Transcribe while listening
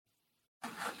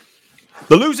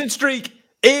The losing streak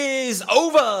is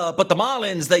over, but the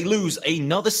Marlins, they lose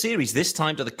another series, this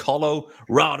time to the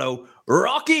Colorado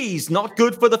Rockies. Not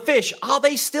good for the fish. Are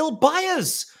they still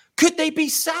buyers? Could they be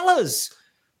sellers?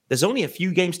 There's only a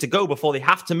few games to go before they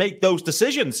have to make those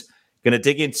decisions. Going to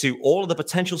dig into all of the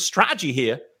potential strategy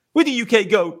here with the UK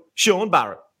GOAT, Sean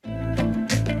Barrett.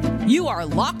 You are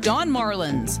Locked On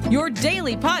Marlins, your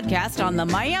daily podcast on the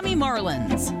Miami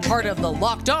Marlins. Part of the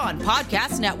Locked On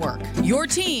Podcast Network, your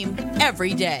team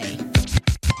every day.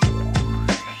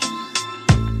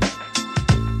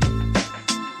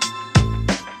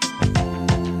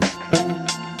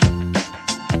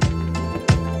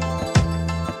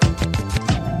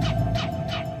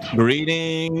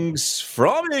 Greetings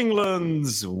from England.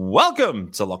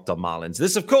 Welcome to Locked On Marlins.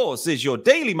 This, of course, is your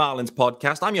daily Marlins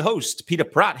podcast. I'm your host, Peter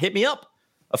Pratt. Hit me up,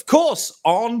 of course,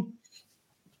 on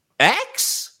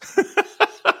X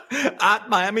at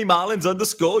Miami Marlins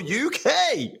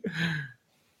 _UK.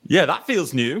 Yeah, that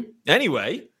feels new.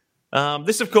 Anyway,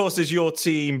 this, of course, is your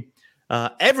team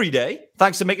every day.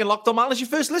 Thanks for making Locked On Marlins your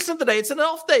first listen today. It's an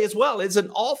off day as well. It's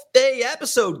an off day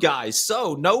episode, guys.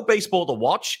 So no baseball to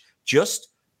watch, just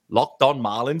Locked On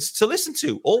Marlins to listen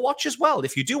to or watch as well.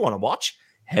 If you do want to watch,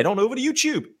 head on over to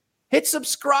YouTube. Hit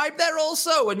subscribe there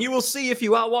also, and you will see if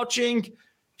you are watching.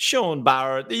 Sean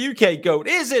Barrett, the UK GOAT,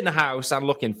 is in the house and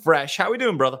looking fresh. How are we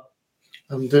doing, brother?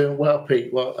 I'm doing well,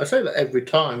 Pete. Well, I say that every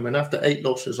time, and after 8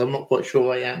 losses, I'm not quite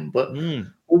sure I am, but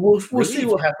we'll see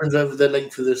what happens over the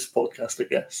length of this podcast, I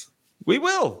guess. We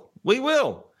will.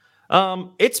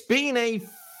 It's been a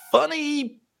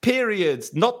funny period.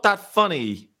 Not that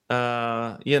funny.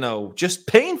 Just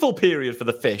painful period for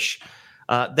the fish.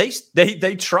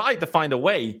 They tried to find a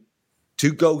way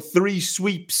to go 3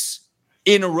 sweeps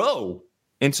in a row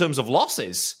in terms of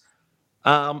losses.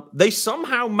 They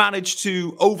somehow managed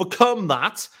to overcome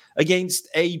that against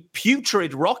a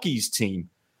putrid Rockies team.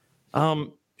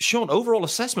 Sean, overall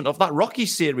assessment of that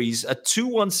Rockies series, a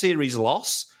 2-1 series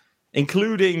loss,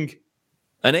 including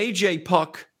an AJ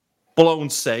Puck blown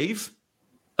save,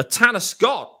 a Tanner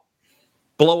Scott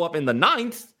blow up in the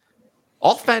 9th.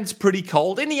 Offense pretty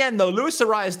cold. In the end, though, Luis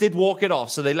Arias did walk it off,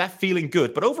 so they left feeling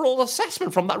good. But overall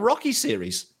assessment from that Rocky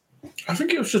series? I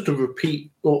think it was just a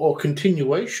repeat or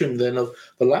continuation then of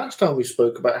the last time we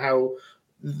spoke about how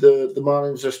the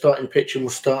Marlins, their starting pitching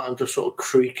was starting to sort of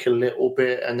creak a little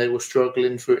bit and they were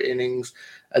struggling through innings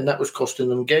and that was costing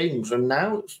them games. And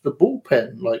now it's the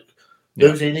bullpen. Like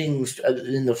those innings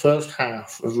in the first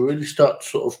half have really started to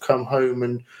sort of come home,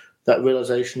 and that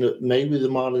realization that maybe the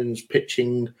Marlins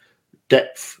pitching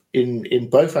depth in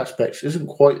both aspects isn't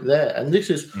quite there. And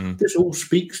this all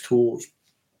speaks towards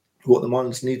what the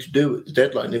Marlins need to do at the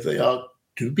deadline if they are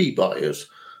to be buyers.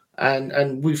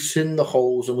 And we've seen the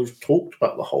holes and we've talked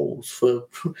about the holes for,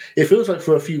 it feels like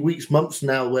for a few weeks, months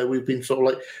now, where we've been sort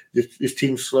of like this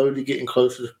team slowly getting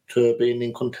closer to being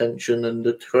in contention and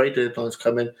the trade deadlines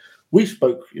come in. We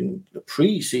spoke in the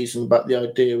pre-season about the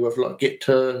idea of like get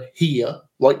to here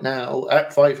right now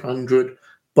at 500,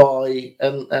 buy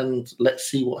and let's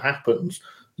see what happens.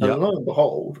 And lo and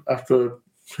behold, after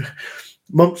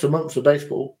months and months of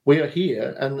baseball, we are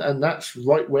here, and that's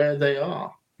right where they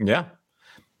are. Yeah.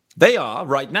 They are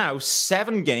right now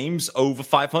 7 games over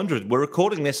 500. We're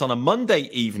recording this on a Monday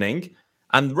evening,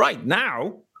 and right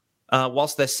now,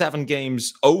 whilst they're 7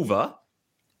 games over,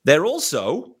 they're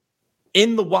also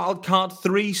in the wild card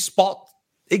 3 spot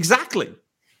exactly,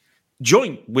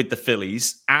 joint with the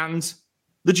Phillies and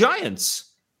the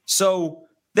Giants. So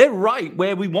they're right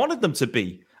where we wanted them to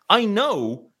be. I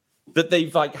know that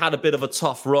they've had a bit of a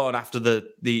tough run after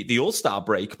the All-Star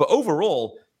break, but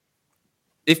overall,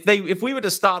 if we were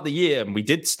to start the year, and we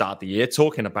did start the year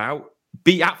talking about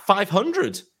be at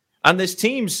 500, and there's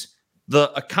teams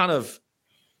that are kind of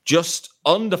just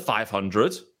under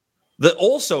 500 that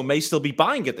also may still be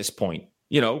buying at this point.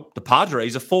 You know, the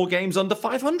Padres are 4 games under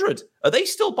 500. Are they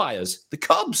still buyers? The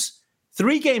Cubs,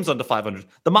 3 games under 500.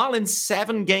 The Marlins,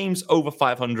 7 games over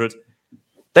 500.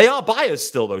 They are buyers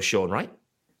still, though, Sean, right?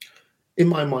 In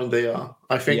my mind, they are.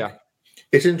 I think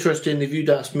it's interesting. If you'd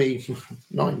asked me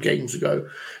 9 games ago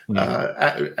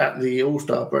at the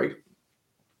All-Star break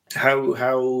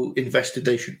how invested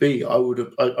they should be,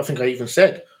 I think I even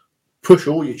said, push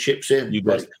all your chips in. You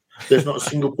did. There's not a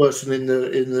single person in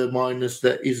the minors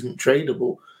that isn't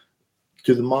tradable.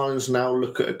 Do the Marlins now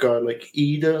look at a guy like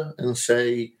Eder and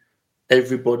say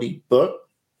everybody but,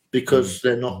 because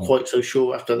they're not quite so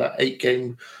sure after that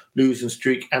 8-game losing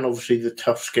streak and obviously the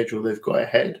tough schedule they've got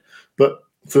ahead? But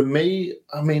for me,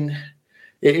 I mean,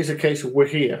 it is a case of we're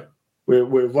here.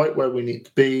 We're right where we need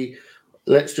to be.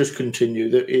 Let's just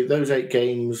continue. Those 8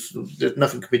 games, there's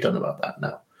nothing can be done about that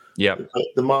now. Yeah. But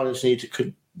the Marlins need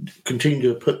to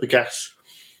continue to put the gas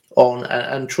on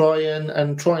and try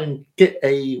and get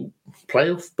a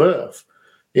playoff berth.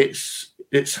 It's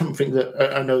something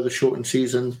that I know the shortened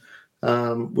season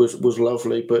was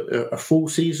lovely, but a full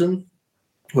season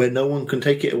where no one can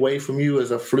take it away from you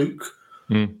as a fluke.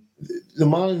 Mm. The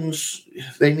Marlins,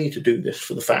 they need to do this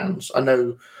for the fans. I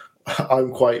know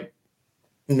I'm quite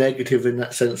negative in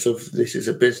that sense of this is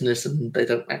a business and they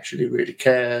don't actually really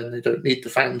care and they don't need the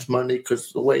fans' money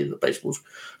because the way that baseball's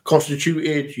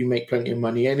constituted, you make plenty of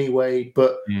money anyway.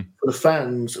 But for the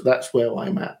fans, that's where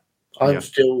I'm at. I'm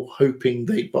still hoping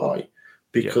they buy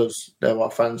because there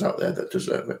are fans out there that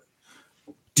deserve it.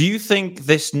 Do you think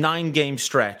this 9-game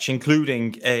stretch,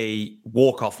 including a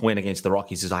walk-off win against the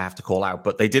Rockies, as I have to call out,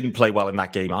 but they didn't play well in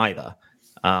that game either,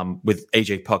 with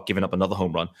AJ Puck giving up another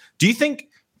home run. Do you think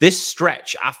this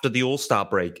stretch after the All-Star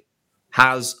break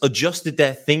has adjusted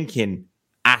their thinking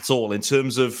at all in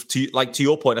terms of, to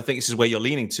your point, I think this is where you're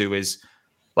leaning to, is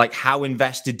like how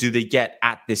invested do they get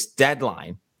at this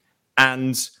deadline?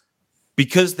 And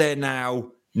because they're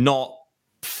now not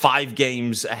 5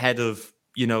 games ahead of,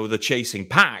 the chasing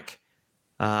pack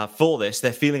for this,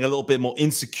 they're feeling a little bit more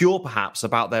insecure perhaps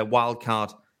about their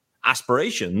wildcard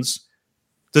aspirations.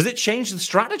 Does it change the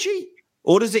strategy,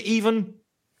 or does it even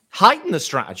heighten the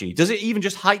strategy? Does it even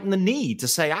just heighten the need to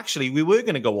say, actually, we were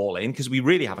going to go all in because we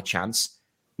really have a chance.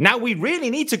 Now we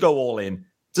really need to go all in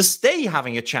to stay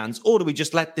having a chance, or do we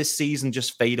just let this season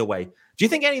just fade away? Do you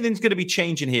think anything's going to be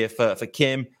changing here for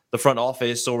Kim, the front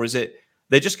office, or is it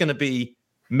they're just going to be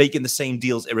making the same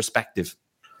deals irrespective?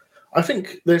 I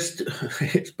think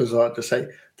it's bizarre to say,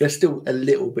 there's still a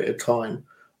little bit of time.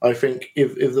 I think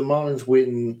if the Marlins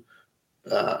win,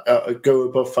 go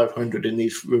above 500 in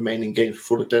these remaining games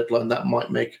before the deadline, that might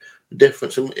make a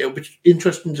difference. And it'll be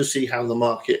interesting to see how the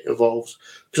market evolves.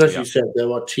 Because as you said,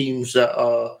 there are teams that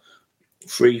are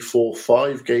 3, 4,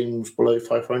 5 games below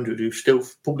 500 who still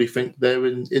probably think they're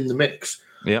in the mix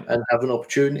and have an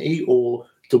opportunity, or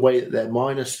the way that their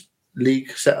minus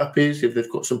league setup is, if they've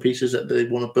got some pieces that they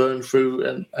want to burn through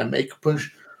and make a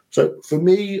push. So for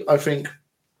me, I think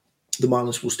the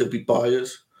Marlins will still be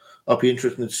buyers. I'll be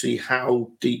interested to see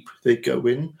how deep they go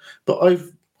in. But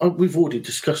we've already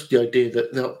discussed the idea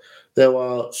that there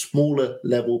are smaller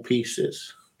level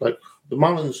pieces. Like the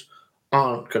Marlins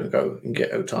aren't going to go and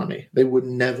get Ohtani. They were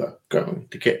never going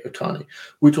to get Ohtani.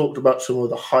 We talked about some of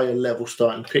the higher level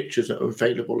starting pitchers that are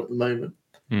available at the moment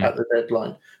at the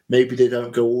deadline. Maybe they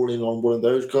don't go all in on one of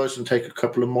those guys and take a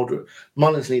couple of moderate.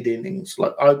 Marlins need innings.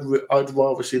 Like I'd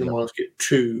rather see the Marlins get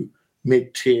 2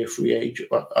 mid-tier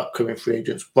upcoming free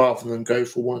agents rather than go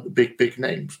for one of the big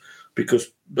names,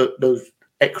 because those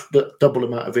extra double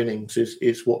amount of innings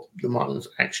is what the Marlins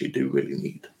actually do really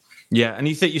need. Yeah, and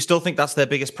you still think that's their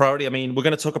biggest priority? I mean, we're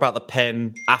going to talk about the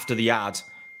pen after the ad,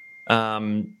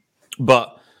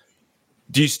 but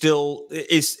do you still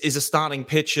is a starting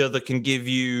pitcher that can give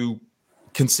you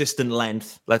consistent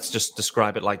length? Let's just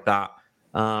describe it like that.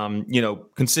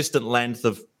 Consistent length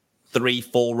of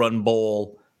 3-4 run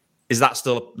ball. Is that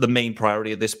still the main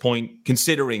priority at this point,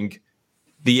 considering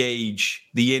the age,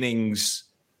 the innings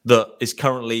that is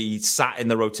currently sat in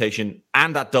the rotation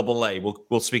and at Double-A?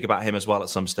 We'll speak about him as well at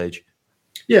some stage.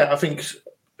 Yeah, I think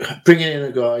bringing in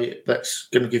a guy that's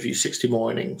going to give you 60 more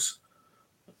innings,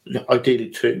 ideally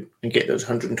 2, and get those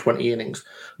 120 innings.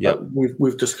 Yeah,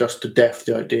 we've discussed to death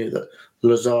the idea that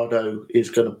Luzardo is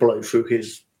going to blow through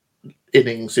his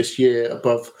innings this year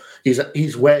above.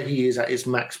 He's where he is at his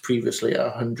max previously at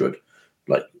 100,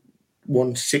 like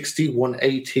 160,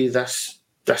 180. That's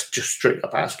just straight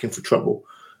up asking for trouble.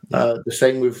 The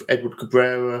same with Edward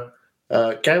Cabrera.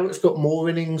 Garrett's got more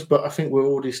innings, but I think we're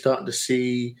already starting to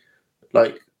see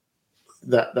like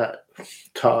that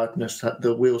tiredness, that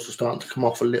the wheels are starting to come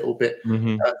off a little bit.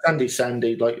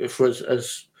 Sandy, like for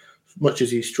as much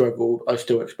as he struggled, I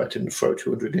still expect him to throw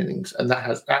 200 innings, and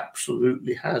that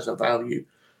absolutely has a value.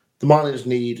 The Marlins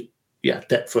need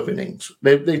depth of innings.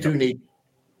 They do need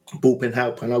bullpen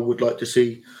help, and I would like to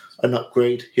see an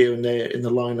upgrade here and there in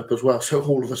the lineup as well. So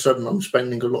all of a sudden, I'm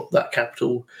spending a lot of that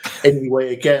capital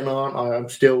anyway. Again, aren't I? I'm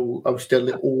still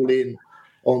all in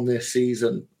on this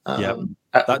season. To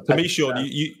me, Sean,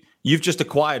 you've just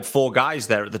acquired 4 guys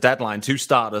there at the deadline: 2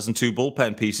 starters and 2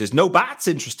 bullpen pieces. No bats,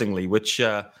 interestingly, which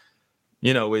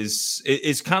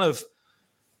is kind of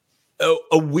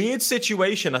a weird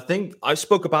situation. I think I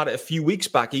spoke about it a few weeks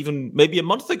back, even maybe a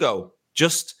month ago.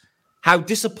 Just how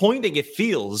disappointing it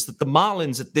feels that the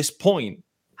Marlins at this point,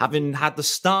 having had the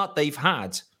start they've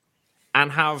had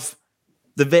and have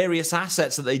the various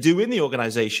assets that they do in the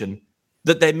organization,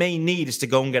 that their main need is to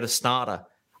go and get a starter.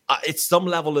 it's some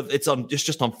level of it's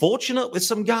just unfortunate with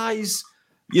some guys.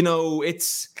 You know,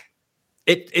 it's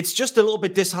just a little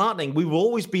bit disheartening. We've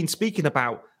always been speaking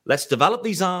about let's develop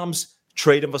these arms,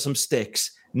 trade them for some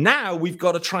sticks. Now we've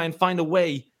got to try and find a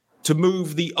way to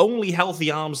move the only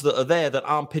healthy arms that are there that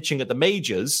aren't pitching at the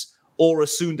majors or are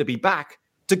soon to be back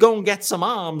to go and get some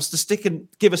arms to stick and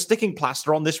give a sticking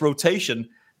plaster on this rotation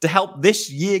to help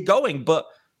this year going. But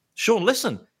Sean,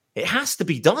 listen, it has to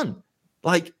be done.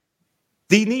 Like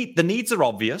the needs are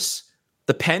obvious,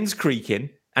 the pen's creaking,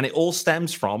 and it all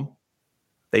stems from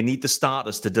they need the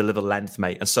starters to deliver length,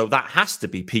 mate. And so that has to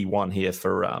be P1 here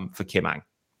for Kim Ang.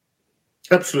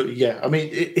 Absolutely, yeah. I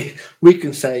mean, we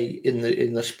can say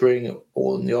in the spring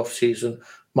or in the off season,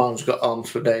 Marlins got arms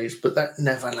for days, but that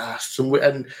never lasts.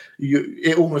 And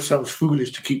it almost sounds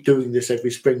foolish to keep doing this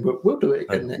every spring, but we'll do it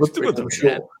again next spring, I'm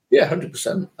sure. Yeah,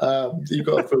 100%. You've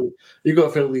got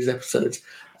to fill these episodes.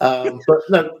 But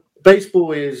no,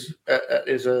 baseball is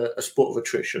a sport of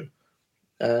attrition,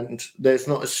 and there's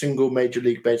not a single Major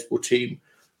League Baseball team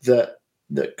that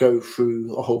go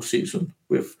through a whole season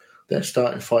with their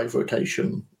starting 5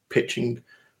 rotation pitching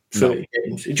 30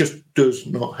 games. It just does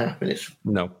not happen. It's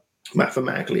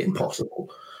mathematically impossible.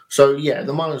 So yeah,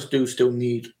 the Marlins do still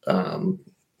need ideally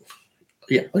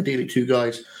 2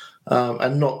 guys,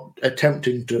 and not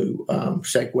attempting to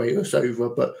segue us over,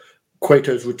 but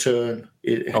Cueto's return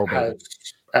has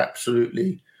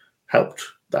absolutely helped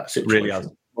that situation. Really has.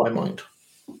 In my mind.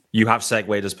 You have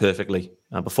segued us perfectly.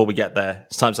 Before we get there,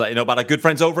 it's time to let you know about our good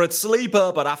friends over at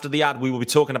Sleeper. But after the ad, we will be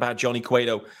talking about Johnny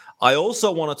Cueto. I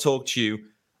also want to talk to you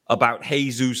about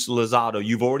Jesus Luzardo.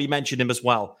 You've already mentioned him as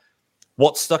well.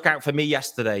 What stuck out for me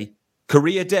yesterday,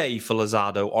 career day for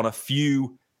Luzardo on a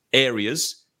few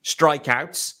areas,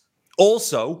 strikeouts,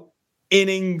 also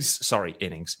innings,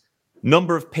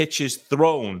 number of pitches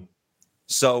thrown.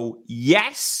 So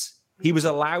yes, he was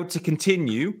allowed to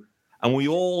continue, and we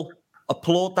all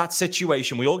applaud that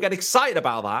situation. We all get excited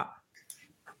about that.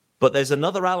 But there's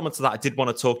another element to that I did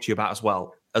want to talk to you about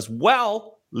as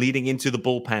well, leading into the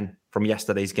bullpen from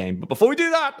yesterday's game. But before we do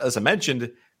that, as I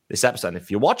mentioned, this episode, if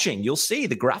you're watching, you'll see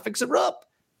the graphics are up.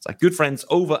 It's our good friends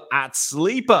over at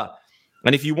Sleeper.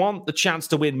 And if you want the chance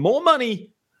to win more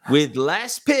money with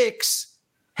less picks,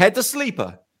 head to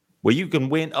Sleeper, where you can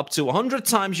win up to 100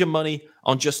 times your money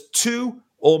on just 2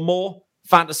 or more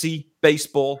fantasy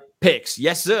baseball picks.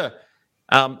 Yes, sir.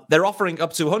 They're offering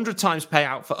up to 100 times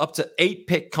payout for up to 8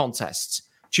 pick contests.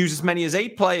 Choose as many as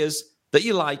 8 players that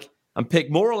you like and pick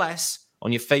more or less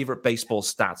on your favorite baseball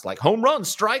stats like home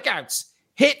runs, strikeouts,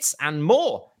 hits, and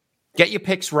more. Get your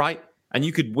picks right, and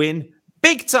you could win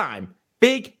big time.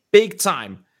 Big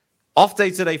time. Off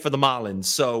day today for the Marlins.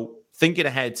 So thinking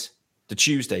ahead to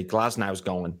Tuesday, Glasnow's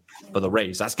going for the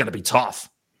Rays. That's going to be tough.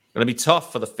 Going to be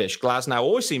tough for the Fish. Glasnow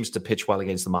always seems to pitch well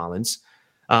against the Marlins.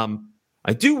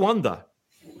 I do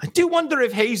wonder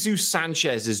if Jesus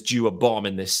Sanchez is due a bomb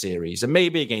in this series, and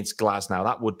maybe against Glasnow.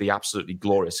 That would be absolutely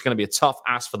glorious. It's going to be a tough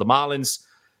ask for the Marlins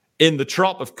in the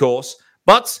Trop, of course.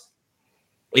 But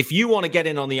if you want to get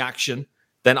in on the action,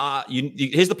 then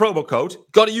here's the promo code.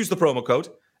 Got to use the promo code.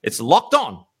 It's locked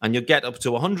on, and you'll get up to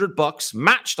 $100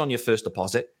 matched on your first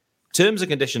deposit. Terms and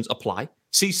conditions apply.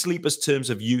 See Sleeper's terms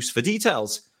of use for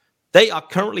details. They are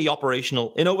currently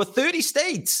operational in over 30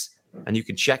 states, and you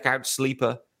can check out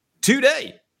Sleeper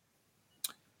today.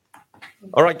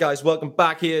 All right, guys, welcome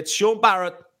back here. It's Sean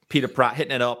Barrett, Peter Pratt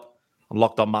hitting it up on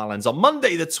Locked On Marlins on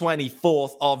Monday, the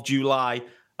 24th of July.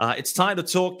 It's time to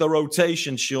talk the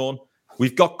rotation, Sean.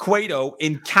 We've got Cueto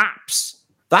in caps.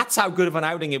 That's how good of an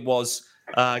outing it was.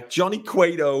 Johnny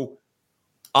Cueto,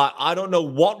 I don't know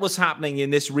what was happening in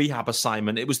this rehab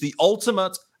assignment. It was the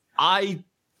ultimate I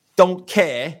don't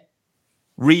care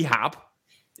rehab.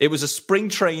 It was a spring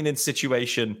training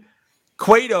situation.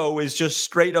 Cueto is just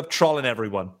straight up trolling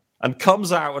everyone and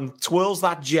comes out and twirls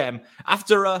that gem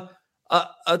after a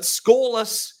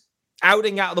scoreless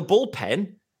outing out of the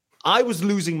bullpen. I was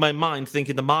losing my mind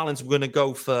thinking the Marlins were going to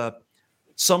go for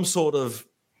some sort of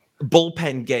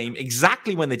bullpen game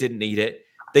exactly when they didn't need it.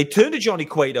 They turned to Johnny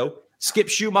Cueto. Skip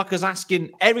Schumacher's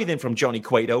asking everything from Johnny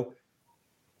Cueto.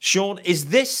 Sean, is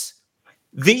this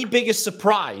the biggest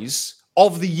surprise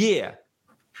of the year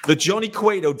that Johnny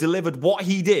Cueto delivered what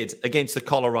he did against the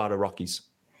Colorado Rockies?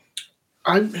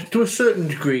 To a certain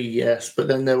degree, yes, but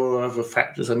then there were other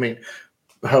factors. I mean,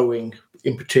 Hoeing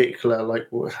in particular, like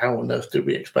how on earth did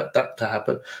we expect that to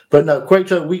happen? But no,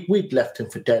 Cueto, we'd left him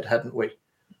for dead, hadn't we?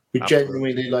 We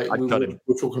Absolutely. Genuinely,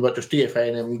 we're talking about just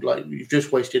DFAing him, like you've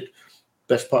just wasted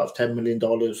best part of $10 million,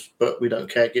 but we don't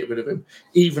care, get rid of him.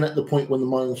 Even at the point when the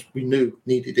Marlins we knew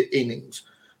needed innings.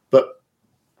 But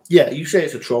yeah, you say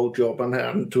it's a troll job,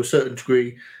 and to a certain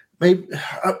degree, maybe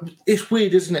it's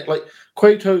weird, isn't it? Like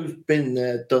Cueto's been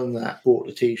there, done that, bought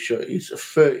the t-shirt. He's a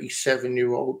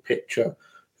 37-year-old pitcher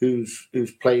who's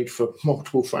played for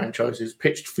multiple franchises,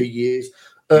 pitched for years,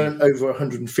 earned over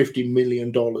 $150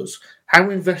 million. How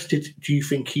invested do you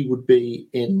think he would be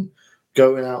in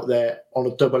going out there on a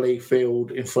AA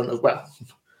field in front of, well,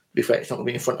 to be fair, it's not going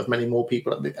to be in front of many more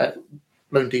people at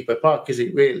Lone Depot Park, is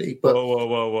it really? But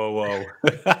whoa.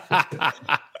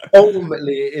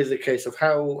 ultimately, it is a case of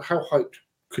how hyped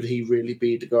could he really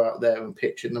be to go out there and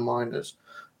pitch in the minors?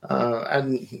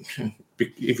 And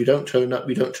if you don't turn up,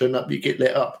 you get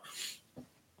lit up.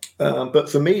 But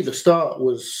for me, the start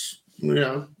was,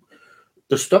 the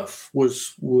stuff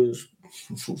was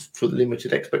for the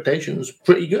limited expectations,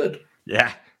 pretty good.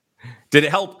 Yeah. Did it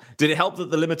help? Did it help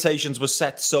that the limitations were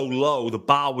set so low? The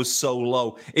bar was so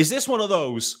low. Is this one of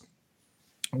those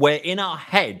where in our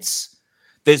heads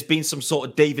there's been some sort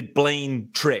of David Blaine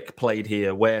trick played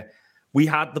here, where we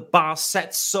had the bar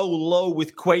set so low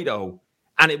with Cueto,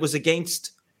 and it was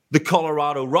against the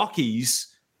Colorado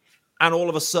Rockies, and all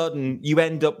of a sudden you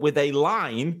end up with a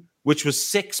line which was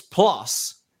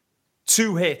 6+,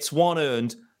 2 hits, 1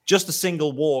 earned, just a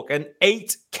single walk, and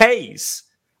 8 Ks.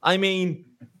 I mean,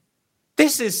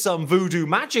 this is some voodoo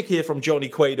magic here from Johnny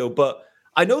Cueto, but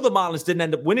I know the Marlins didn't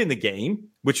end up winning the game,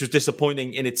 which was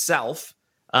disappointing in itself.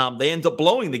 They ended up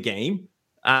blowing the game,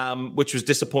 which was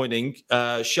disappointing.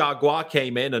 Chargois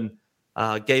came in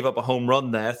and gave up a home run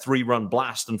there, 3-run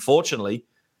blast, unfortunately.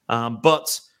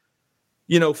 But,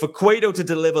 for Cueto to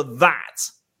deliver that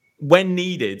when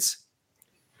needed,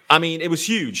 I mean, it was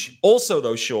huge. Also,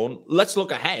 though, Sean, let's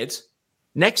look ahead.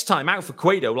 Next time out for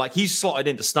Cueto, like he's slotted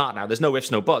in to start now. There's no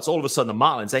ifs, no buts. All of a sudden, the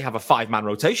Marlins, they have a 5-man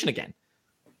rotation again.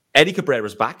 Eddie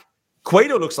Cabrera's back.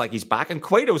 Cueto looks like he's back, and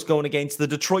Cueto's going against the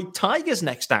Detroit Tigers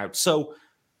next out. So,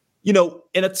 in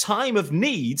a time of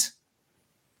need,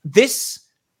 this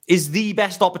is the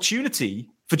best opportunity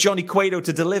for Johnny Cueto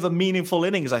to deliver meaningful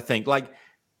innings, I think. Like,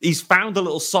 he's found a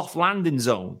little soft landing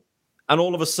zone, and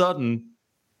all of a sudden,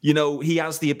 he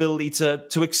has the ability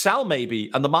to excel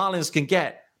maybe, and the Marlins can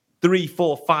get 3,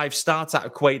 4, 5 starts out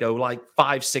of Cueto, like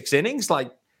 5, 6 innings.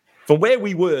 Like, from where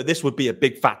we were, this would be a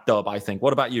big fat dub, I think.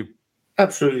 What about you?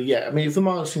 Absolutely, yeah. I mean, if the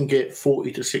Marlins can get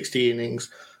 40 to 60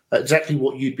 innings, exactly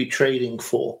what you'd be trading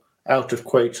for out of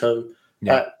Cueto.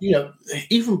 Yeah.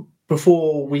 Even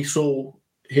before we saw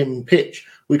him pitch,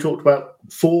 we talked about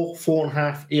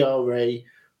 4.5 ERA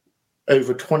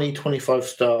over 20, 25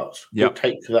 starts. Yep.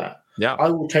 We'll take that. Yeah, I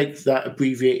will take that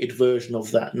abbreviated version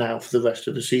of that now for the rest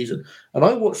of the season. And I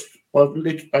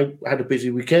had a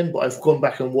busy weekend, but I've gone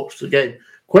back and watched the game.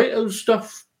 Cueto's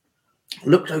stuff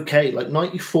looked okay, like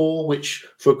 94, which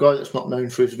for a guy that's not known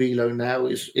for his velo now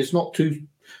is not too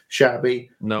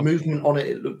shabby. No. Movement on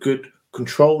it looked good.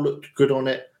 Control looked good on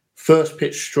it. First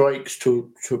pitch strikes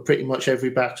to pretty much every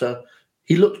batter.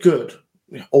 He looked good,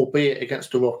 albeit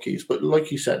against the Rockies. But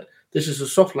like you said, this is a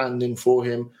soft landing for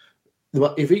him.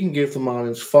 If he can give the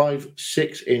Marlins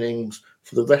 5-6 innings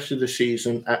for the rest of the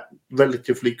season at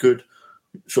relatively good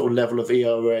sort of level of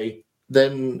ERA,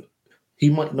 then he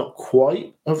might not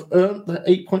quite have earned the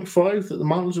 8.5 that the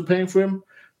Marlins are paying for him,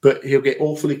 but he'll get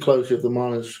awfully close if the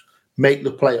Marlins make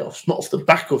the playoffs. Not off the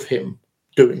back of him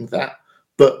doing that,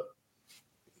 but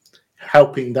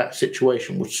helping that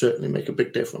situation would certainly make a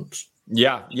big difference.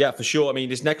 Yeah, for sure. I mean,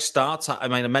 his next start, I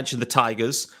mentioned the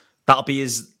Tigers. That'll be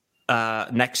his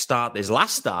next start, his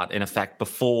last start, in effect,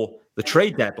 before the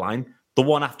trade deadline. The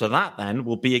one after that, then,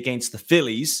 will be against the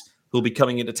Phillies, who'll be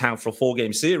coming into town for a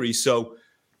 4-game series. So,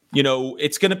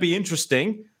 it's going to be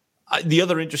interesting. The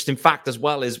other interesting fact as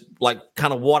well is, like,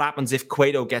 kind of what happens if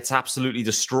Cueto gets absolutely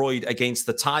destroyed against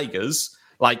the Tigers.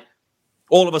 Like,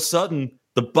 all of a sudden,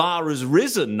 the bar has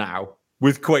risen now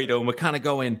with Cueto, and we're kind of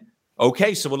going,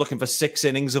 okay, so we're looking for 6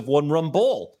 innings of 1-run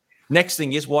ball. Next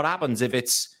thing is, what happens if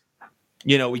it's,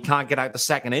 he can't get out the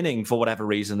second inning for whatever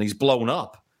reason, he's blown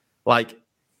up. Like,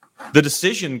 the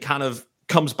decision kind of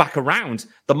comes back around.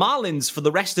 The Marlins, for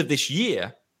the rest of this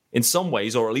year, in some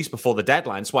ways, or at least before the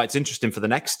deadline, that's why it's interesting for the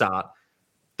next start,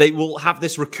 they will have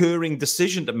this recurring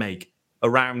decision to make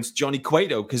around Johnny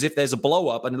Cueto, because if there's a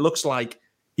blow-up and it looks like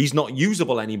he's not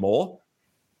usable anymore,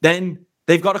 then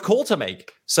they've got a call to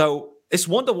make. So it's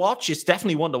one to watch. It's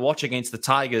definitely one to watch against the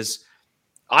Tigers.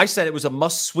 I said it was a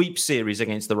must-sweep series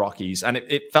against the Rockies, and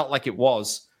it felt like it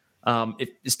was.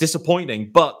 It's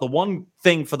disappointing, but the one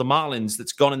thing for the Marlins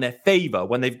that's gone in their favor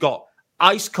when they've got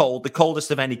ice cold, the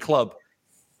coldest of any club,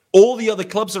 all the other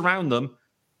clubs around them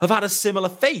have had a similar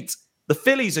fate. The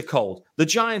Phillies are cold. The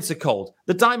Giants are cold.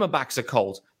 The Diamondbacks are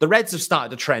cold. The Reds have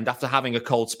started a trend after having a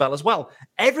cold spell as well.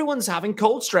 Everyone's having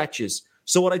cold stretches.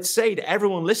 So what I'd say to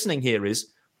everyone listening here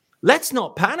is, let's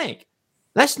not panic.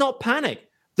 Let's not panic.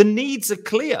 The needs are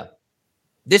clear.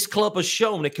 This club has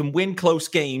shown it can win close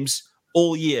games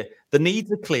all year. The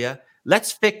needs are clear.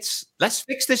 Let's fix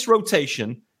this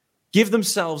rotation, give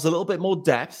themselves a little bit more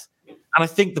depth, and I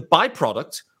think the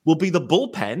byproduct will be the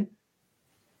bullpen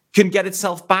can get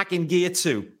itself back in gear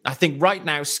too. I think right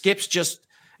now Skip's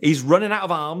he's running out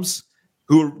of arms.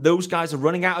 Those guys are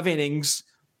running out of innings,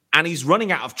 and he's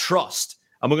running out of trust.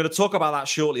 And we're going to talk about that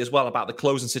shortly as well, about the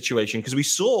closing situation, because we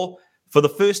saw for the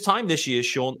first time this year,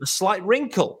 Sean, a slight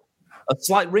wrinkle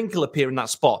appear in that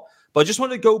spot. But I just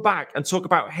wanted to go back and talk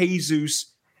about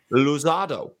Jesus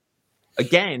Luzardo.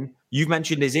 Again, you've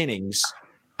mentioned his innings,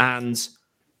 and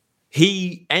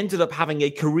he ended up having a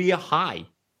career high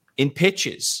in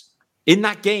pitches in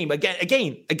that game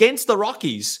again against the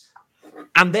Rockies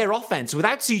and their offense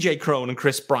without CJ Crone and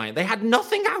Chris Bryant. They had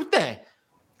nothing out there,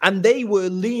 and they were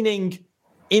leaning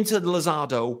into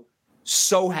Luzardo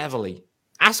so heavily,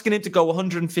 asking him to go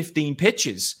 115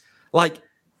 pitches. Like,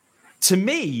 to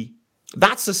me,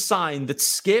 that's a sign that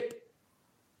Skip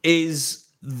is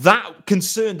that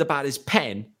concerned about his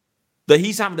pen that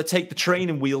he's having to take the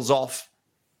training wheels off.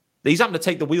 He's having to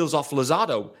take the wheels off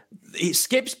Luzardo.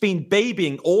 Skip's been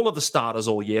babying all of the starters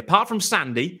all year, apart from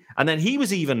Sandy, and then he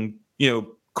was even,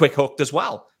 quick hooked as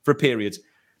well for a period.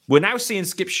 We're now seeing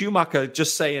Skip Schumacher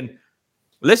just saying,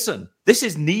 listen, this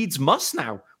is needs must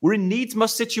now. We're in needs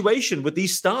must situation with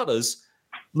these starters.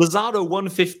 Luzardo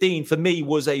 115 for me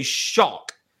was a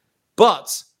shock.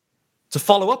 But to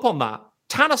follow up on that,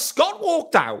 Tanner Scott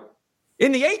walked out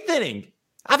in the 8th inning,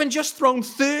 having just thrown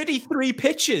 33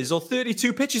 pitches or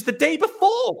 32 pitches the day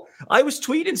before. I was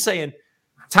tweeting saying,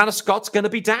 Tanner Scott's going to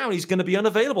be down. He's going to be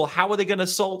unavailable. How are they going to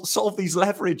solve these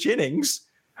leverage innings?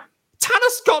 Tanner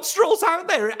Scott strolls out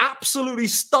there. It absolutely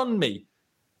stunned me.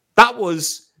 That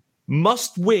was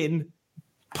must-win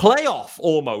playoff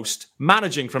almost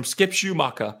managing from Skip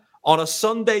Schumacher on a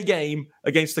Sunday game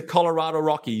against the Colorado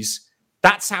Rockies.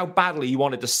 That's how badly he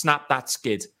wanted to snap that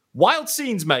skid. Wild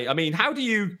scenes, mate. I mean, how do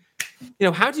you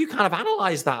kind of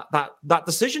analyze that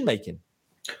decision making?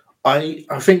 I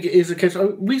think it is a case.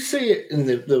 We see it in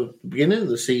the beginning of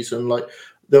the season. Like,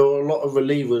 there were a lot of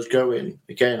relievers going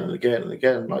again and again and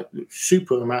again, like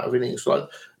super amount of innings, like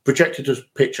projected to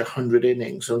pitch 100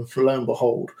 innings, and lo and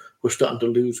behold, we're starting to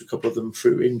lose a couple of them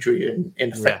through injury and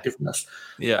ineffectiveness.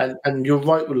 Yeah. And you're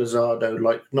right with Luzardo.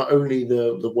 Like, not only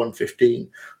the 115,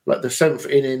 like the 7th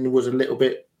inning was a little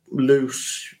bit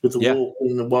loose with the walk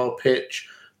and the wild pitch,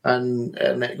 and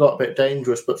it got a bit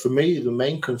dangerous. But for me, the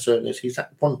main concern is he's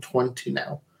at 120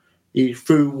 now. He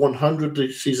threw 100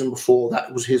 the season before.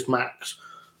 That was his max.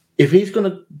 If he's going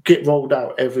to get rolled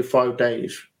out every 5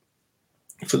 days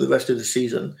for the rest of the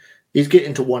season, he's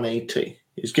getting to 180.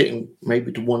 He's getting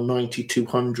maybe to 190,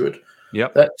 200.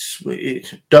 Yep. That's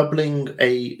doubling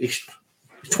he's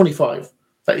 25.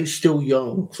 That is still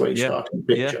young for a starting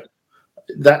pitcher.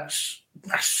 Yeah. That's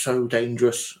so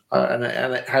dangerous, and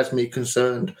it has me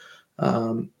concerned.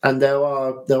 And there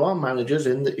are managers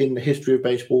in the history of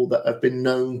baseball that have been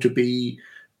known to be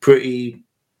pretty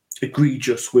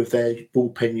egregious with their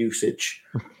bullpen usage.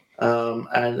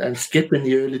 And Skip in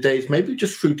the early days, maybe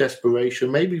just through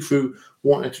desperation, maybe through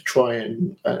wanting to try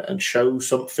and show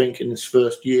something in his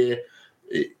first year,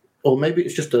 or maybe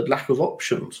it's just a lack of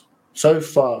options. So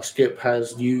far, Skip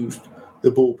has used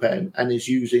the bullpen and is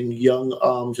using young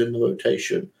arms in the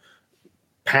rotation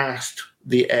past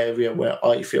the area where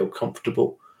I feel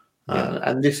comfortable.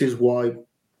 And this is why,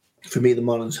 for me, the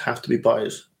Marlins have to be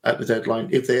buyers at the deadline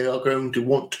if they are going to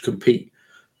want to compete,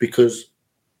 because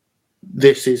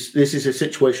this is a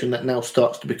situation that now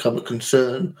starts to become a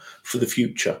concern for the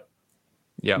future.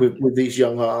 Yeah, with these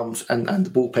young arms and the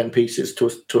bullpen pieces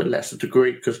to a lesser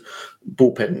degree, because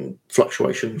bullpen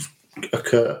fluctuations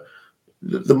occur.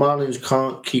 The Marlins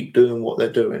can't keep doing what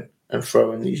they're doing and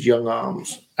throwing these young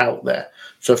arms out there.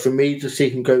 So for me to see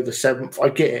him go the 7th, I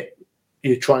get it.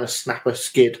 You're trying to snap a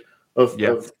skid of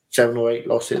 7 or 8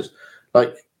 losses.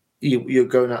 Like, you're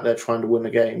going out there trying to win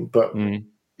a game, but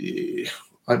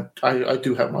I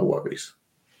do have my worries.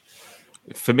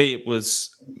 For me, it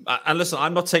was, and listen,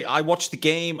 I'm not saying I watched the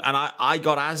game and I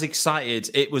got as excited.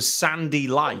 It was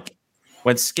Sandy-like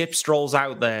when Skip strolls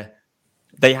out there.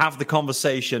 They have the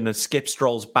conversation and Skip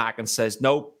strolls back and says,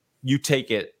 "No, you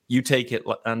take it,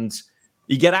 and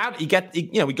we got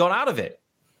out of it,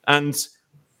 and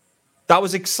that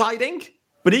was exciting."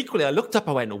 But equally, I looked up,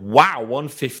 I went, "Wow,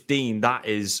 115, that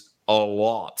is a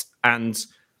lot." And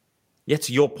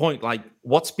to your point, like,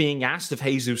 what's being asked of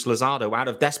Jesus Luzardo out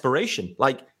of desperation?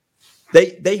 Like,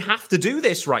 they have to do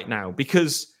this right now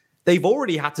because they've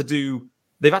already had to do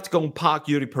they've had to go and park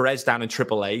Yuri Perez down in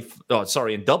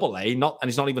in Double A, and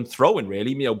he's not even throwing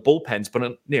really. Bullpens,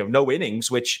 but no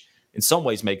innings, which in some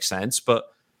ways makes sense. But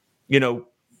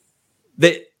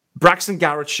Braxton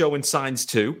Garrett's showing signs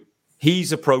too.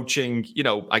 He's approaching,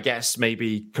 I guess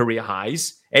maybe career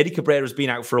highs. Eddie Cabrera's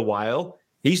been out for a while.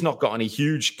 He's not got any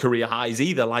huge career highs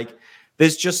either. Like,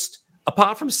 there's just,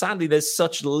 apart from Sandy, there's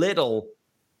such little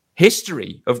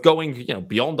history of going,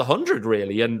 beyond 100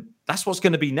 really. And that's what's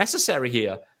going to be necessary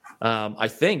here, I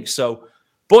think. So,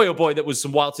 boy, oh boy, that was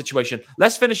some wild situation.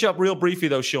 Let's finish up real briefly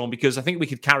though, Sean, because I think we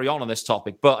could carry on this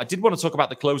topic. But I did want to talk about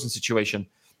the closing situation.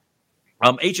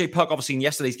 AJ Puk, obviously, in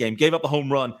yesterday's game, gave up a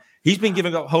home run. He's been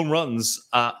giving up home runs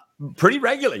pretty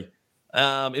regularly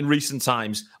in recent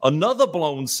times. Another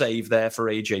blown save there for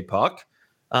AJ Puk.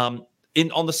 On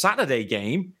the Saturday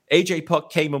game, AJ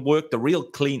Puk came and worked a real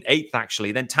clean 8th,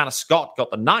 actually. Then Tanner Scott got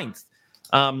the 9th.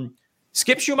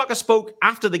 Skip Schumacher spoke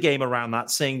after the game around that,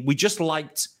 saying, we just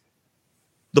liked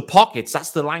the pockets.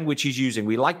 That's the language he's using.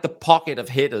 We liked the pocket of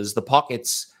hitters, the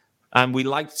pockets, and we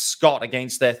liked Scott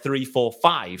against their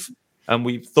 3-4-5. And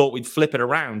we thought we'd flip it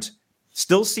around.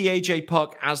 Still see AJ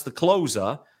Puk as the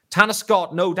closer. Tanner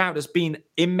Scott, no doubt, has been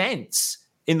immense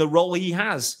in the role he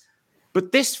has.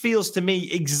 But this feels to me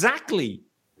exactly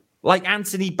like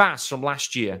Anthony Bass from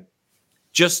last year.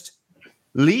 Just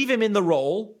leave him in the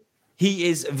role. He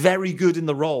is very good in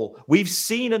the role. We've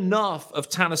seen enough of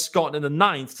Tanner Scott in the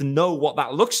 9th to know what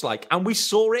that looks like. And we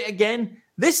saw it again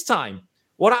this time.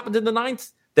 What happened in the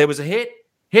 9th? There was a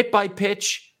hit by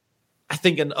pitch. I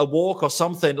think a walk or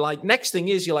something. Like, next thing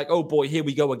is you're like, oh boy, here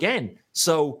we go again.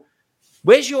 So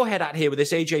where's your head at here with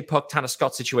this AJ Puk, Tanner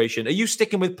Scott situation? Are you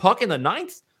sticking with Puk in the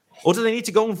 9th? Or do they need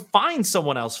to go and find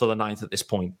someone else for the 9th at this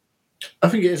point? I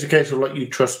think it is a case of, like, you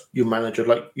trust your manager,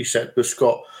 like you said with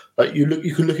Scott. Like, you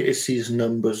can look at his season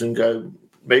numbers and go,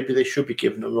 maybe they should be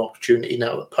giving him an opportunity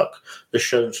now that Puk has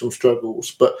shown some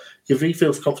struggles. But if he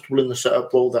feels comfortable in the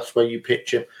setup role, that's where you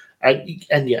pitch him.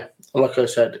 And yeah, like I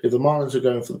said, if the Marlins are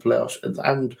going for the playoffs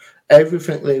and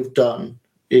everything they've done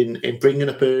in bringing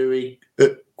up Erie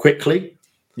quickly,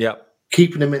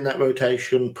 keeping him in that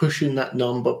rotation, pushing that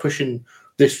number, pushing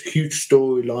this huge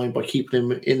storyline by keeping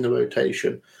him in the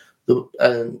rotation,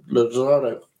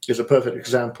 Luzardo is a perfect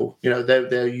example.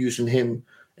 They're using him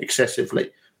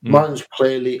excessively. Marlins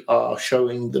clearly are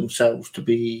showing themselves to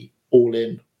be all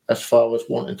in as far as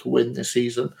wanting to win this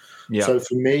season. Yeah. So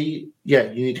for me, you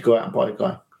need to go out and buy a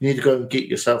guy. You need to go and get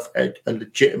yourself a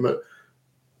legitimate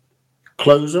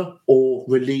closer or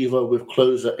reliever with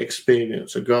closer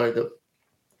experience, a guy that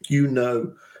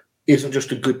isn't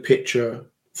just a good pitcher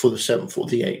for the 7th or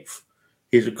the 8th.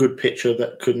 He's a good pitcher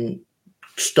that can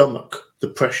stomach the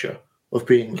pressure of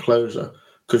being a closer.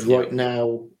 Because right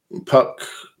now, Puk,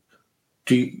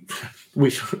 we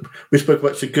spoke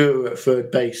about Segura at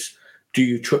third base.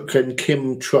 Can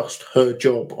Kim trust her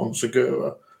job on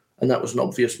Segura? And that was an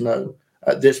obvious no.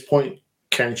 At this point,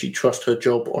 can she trust her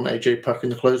job on AJ Puk in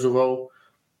the closer role?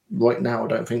 Right now, I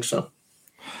don't think so.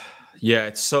 Yeah,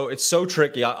 it's so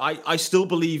tricky. I still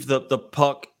believe that the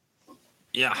Puk.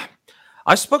 Yeah,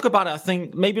 I spoke about it, I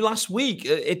think maybe last week.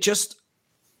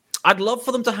 I'd love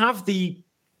for them to have the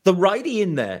righty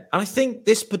in there, and I think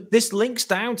this links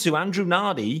down to Andrew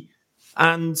Nardi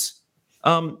and.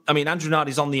 Andrew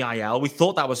Nardi's on the IL. We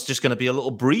thought that was just going to be a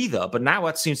little breather, but now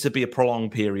that seems to be a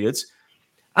prolonged period.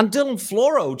 And Dylan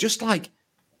Floro, just like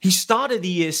he started the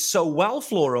year so well,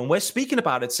 Floro, and we're speaking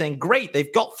about it, saying, great,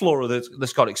 they've got Floro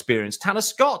that's got experience. Tanner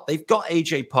Scott, they've got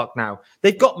AJ Puk now.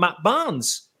 They've got Matt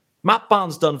Barnes. Matt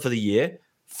Barnes done for the year.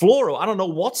 Floro, I don't know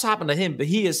what's happened to him, but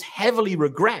he has heavily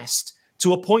regressed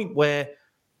to a point where,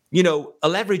 a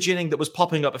leverage inning that was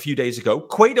popping up a few days ago,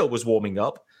 Cueto was warming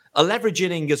up. A leverage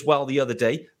inning as well the other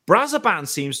day. Brazoban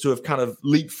seems to have kind of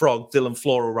leapfrogged Dylan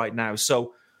Floro right now.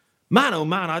 So, man, oh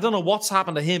man, I don't know what's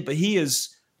happened to him, but he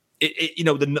is,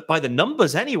 by the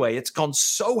numbers anyway, it's gone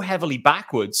so heavily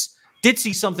backwards. Did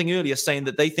see something earlier saying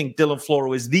that they think Dylan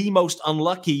Floro is the most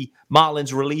unlucky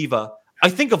Marlins reliever, I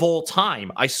think, of all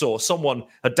time. I saw someone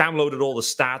had downloaded all the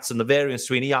stats and the variance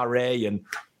between ERA and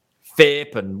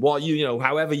FIP and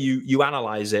however you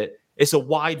analyze it. It's a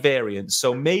wide variance.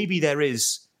 So maybe there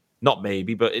is. Not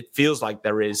maybe, but it feels like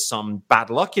there is some bad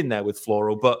luck in there with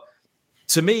Floro. But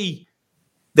to me,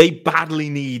 they badly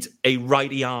need a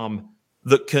righty arm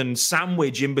that can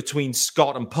sandwich in between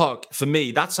Scott and Puk. For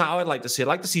me, that's how I'd like to see it. I'd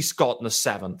like to see Scott in the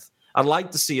 7th. I'd like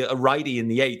to see a righty in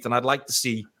the 8th, and I'd like to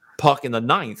see Puk in the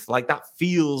 9th. Like, that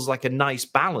feels like a nice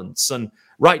balance. And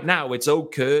right now, it's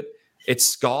Kurt, it's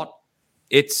Scott,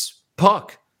 it's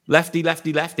Puk. Lefty,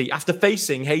 lefty, lefty. After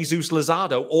facing Jesus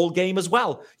Luzardo all game as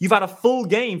well. You've had a full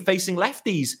game facing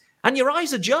lefties, and your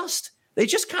eyes adjust. they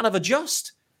just kind of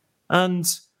adjust. And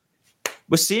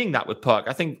we're seeing that with Puck.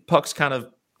 I think Puck's kind of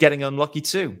getting unlucky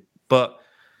too. But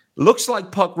looks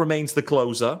like Puck remains the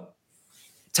closer.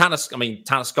 Tanner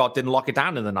Scott didn't lock it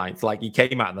down in the ninth. Like, he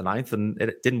came out in the ninth and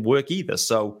it didn't work either.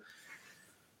 So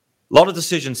a lot of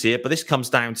decisions here, but this comes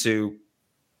down to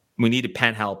we needed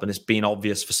pen help, and it's been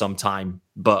obvious for some time.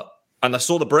 And I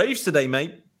saw the Braves today,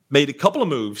 made a couple of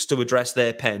moves to address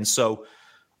their pen. So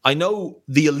I know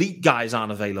the elite guys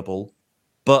aren't available,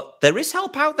 but there is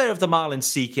help out there if the Marlins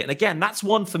seek it. And again, that's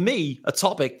one for me, a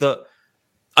topic that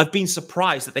I've been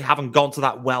surprised that they haven't gone to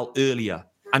that well earlier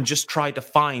and just tried to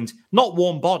find not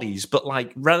warm bodies, but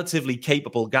like relatively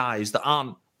capable guys that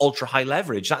aren't ultra high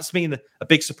leverage. That's been a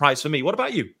big surprise for me. What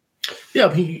about you? Yeah,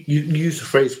 I mean, you use the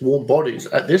phrase warm bodies.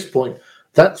 At this point,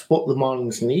 that's what the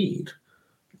Marlins need.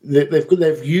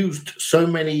 They've used so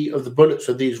many of the bullets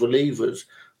of these relievers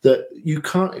that you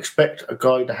can't expect a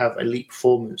guy to have elite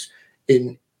performance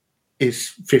in his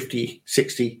 50,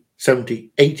 60,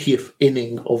 70, 80th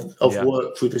inning of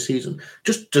work through the season.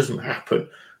 Just doesn't happen.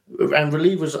 And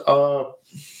relievers are,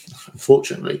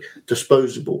 unfortunately,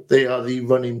 disposable. They are the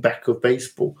running back of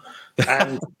baseball.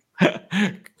 And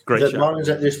the Marlins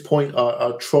at this point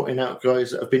are trotting out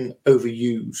guys that have been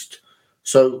overused.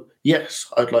 So,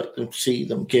 yes, I'd like to see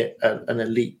them get an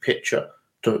elite pitcher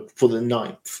for the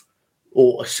ninth,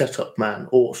 or a setup man.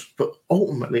 But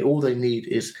ultimately, all they need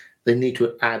is they need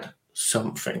to add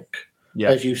something. Yeah.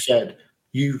 As you said,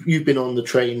 you've been on the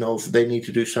train of they need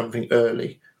to do something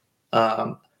early.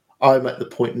 I'm at the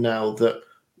point now that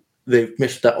they've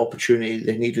missed that opportunity.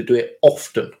 They need to do it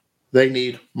often. They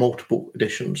need multiple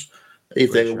additions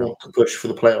if they want to push for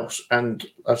the playoffs. And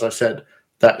as I said,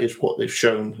 that is what they've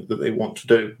shown that they want to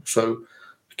do. So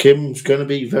Kim's going to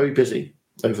be very busy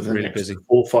over the next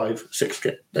 4, 5, 6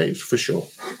 days for sure.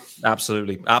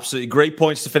 Absolutely. Absolutely. Great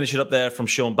points to finish it up there from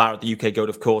Sean Barrett, the UK GOAT,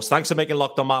 of course. Thanks for making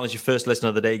Locked On Marlins your first listen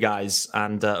of the day, guys.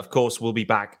 And of course, we'll be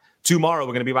back tomorrow.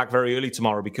 We're going to be back very early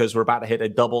tomorrow because we're about to hit a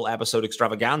double episode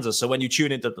extravaganza. So when you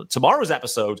tune into tomorrow's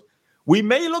episode, we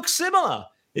may look similar.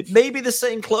 It may be the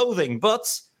same clothing,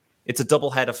 but it's a double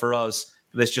header for us.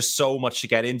 There's just so much to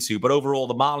get into. But overall,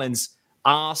 the Marlins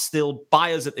are still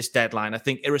buyers at this deadline. I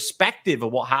think irrespective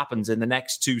of what happens in the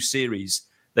next 2 series,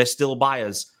 they're still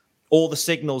buyers. All the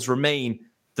signals remain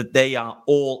that they are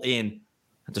all in.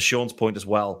 And to Sean's point as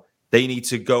well, they need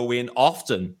to go in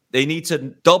often. They need to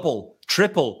double,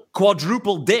 triple,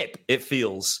 quadruple dip, it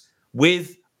feels,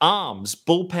 with arms,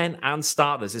 bullpen, and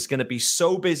starters. It's going to be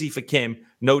so busy for Kim,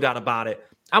 no doubt about it.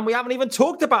 And we haven't even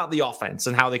talked about the offense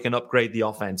and how they can upgrade the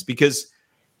offense, because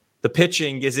the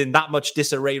pitching is in that much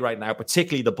disarray right now,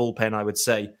 particularly the bullpen. I would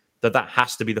say that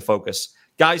has to be the focus.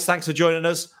 Guys, thanks for joining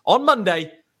us on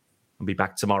Monday. I'll be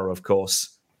back tomorrow, of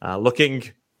course. Looking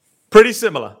pretty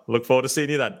similar. Look forward to seeing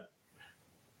you then.